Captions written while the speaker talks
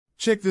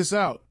Check this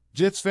out,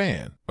 Jets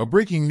fan. A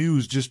breaking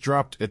news just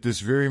dropped at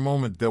this very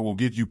moment that will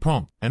get you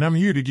pumped, and I'm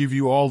here to give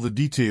you all the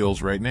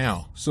details right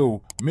now.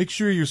 So make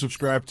sure you're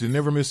subscribed to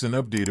never miss an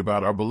update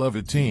about our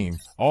beloved team,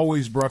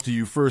 always brought to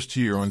you first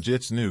here on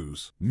Jets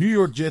News. New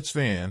York Jets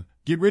fan,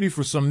 get ready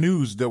for some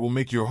news that will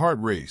make your heart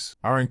race.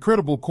 Our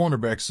incredible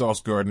cornerback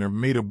Sauce Gardner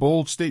made a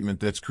bold statement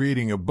that's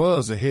creating a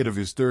buzz ahead of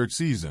his third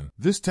season.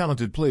 This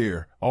talented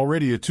player,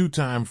 already a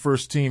two-time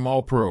first-team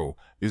All-Pro,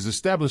 is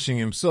establishing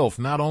himself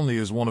not only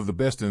as one of the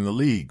best in the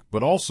league,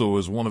 but also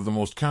as one of the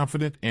most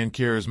confident and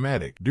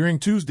charismatic. During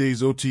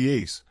Tuesday's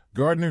OTAs,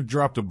 Gardner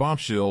dropped a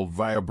bombshell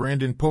via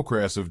Brandon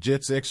Pokras of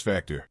Jets X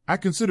Factor. "I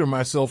consider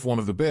myself one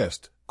of the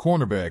best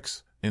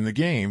cornerbacks in the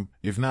game,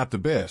 if not the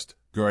best,"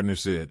 Gardner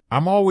said.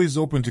 "I'm always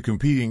open to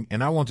competing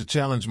and I want to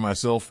challenge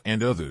myself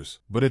and others.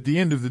 But at the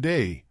end of the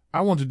day,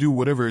 I want to do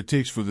whatever it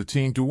takes for the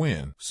team to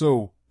win."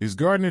 So, is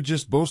Gardner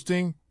just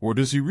boasting, or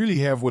does he really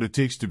have what it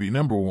takes to be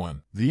number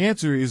one? The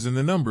answer is in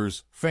the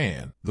numbers,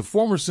 fan. The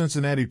former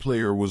Cincinnati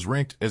player was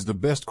ranked as the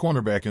best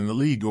cornerback in the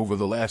league over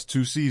the last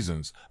 2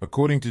 seasons,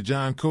 according to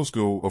John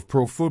Kosko of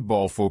Pro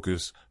Football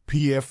Focus,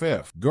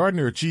 PFF.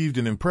 Gardner achieved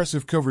an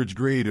impressive coverage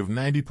grade of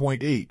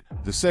 90.8,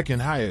 the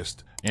second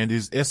highest, and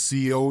his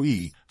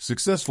SCOE,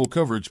 successful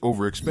coverage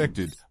over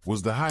expected,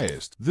 was the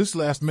highest. This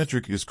last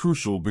metric is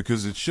crucial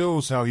because it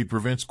shows how he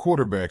prevents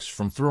quarterbacks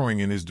from throwing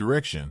in his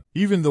direction.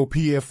 Even though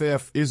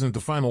PFF isn't the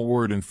final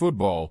word in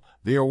football,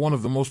 they are one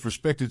of the most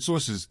respected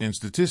sources in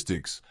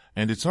statistics,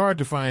 and it's hard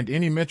to find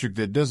any metric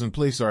that doesn't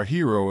place our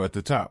hero at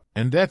the top.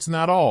 And that's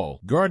not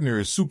all. Gardner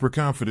is super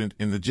confident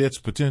in the Jets'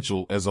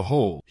 potential as a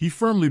whole. He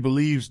firmly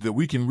believes that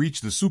we can reach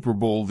the Super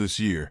Bowl this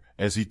year,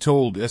 as he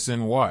told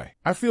SNY.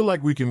 "I feel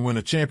like we can win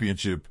a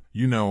championship,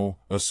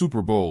 a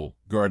Super Bowl,"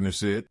 Gardner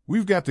said.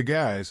 "We've got the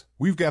guys,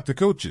 we've got the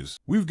coaches,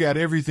 we've got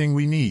everything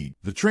we need,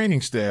 the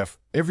training staff,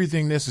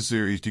 everything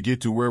necessary to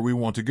get to where we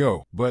want to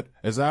go. But,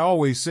 as I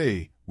always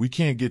say, we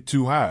can't get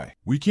too high.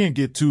 We can't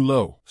get too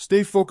low.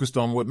 Stay focused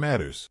on what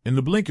matters. In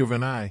the blink of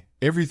an eye,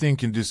 everything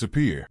can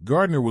disappear."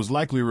 Gardner was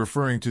likely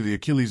referring to the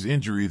Achilles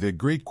injury that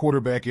great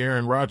quarterback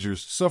Aaron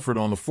Rodgers suffered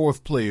on the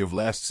 4th play of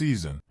last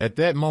season. At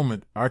that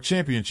moment, our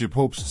championship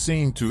hopes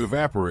seemed to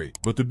evaporate.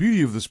 But the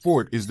beauty of the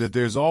sport is that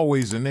there's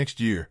always a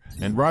next year,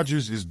 and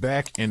Rodgers is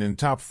back and in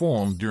top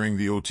form during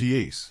the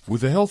OTAs.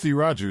 With a healthy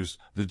Rodgers,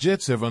 the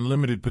Jets have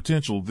unlimited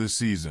potential this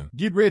season.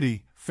 Get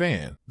ready,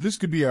 fan. This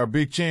could be our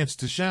big chance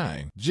to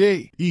shine.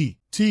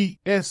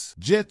 Jets,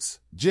 Jets,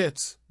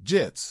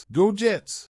 Jets. Go Jets!